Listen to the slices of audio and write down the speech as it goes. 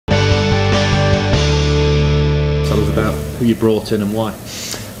who you brought in and why?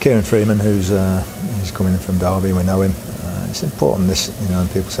 Kieron Freeman, he's coming in from Derby, we know him. It's important and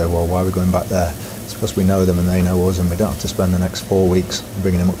people say, well, why are we going back there? It's because we know them and they know us, and we don't have to spend the next 4 weeks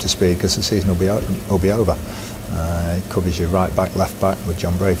bringing them up to speed, because the season will be over. It covers your right back, left back, with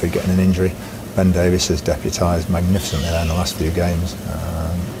John Brayford getting an injury. Ben Davies has deputised magnificently there in the last few games.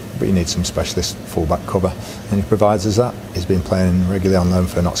 But you need some specialist full-back cover, and he provides us that. He's been playing regularly on loan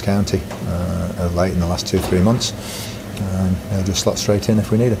for Notts County of late in the last 2-3 months. He'll just slot straight in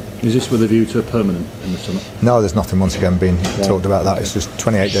if we need him. Is this with a view to a permanent in the summer? No, there's nothing once again being talked about that. It's just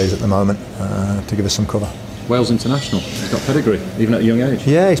 28 days at the moment to give us some cover. Wales international, he's got pedigree, even at a young age.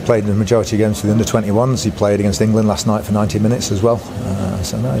 Yeah, he's played in the majority of games for the under-21s. He played against England last night for 90 minutes as well.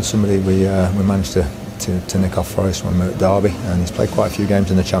 So no, he's somebody we managed to nick off Forest when we were at Derby, and he's played quite a few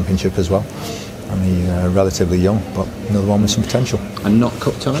games in the Championship as well. And he's relatively young, but another one with some potential. And not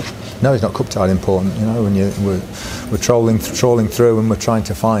cup tied? No, he's not cup tied. Important, when we're trawling through and we're trying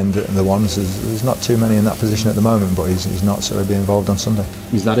to find the ones. There's not too many in that position at the moment, but he's not, so he'll be involved on Sunday.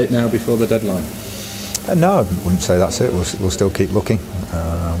 Is that it now before the deadline? No, I wouldn't say that's it. We'll still keep looking.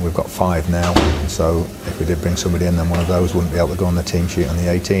 We've got 5 now, so if we did bring somebody in, then one of those wouldn't be able to go on the team sheet on the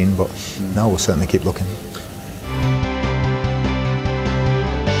 18. But no, we'll certainly keep looking.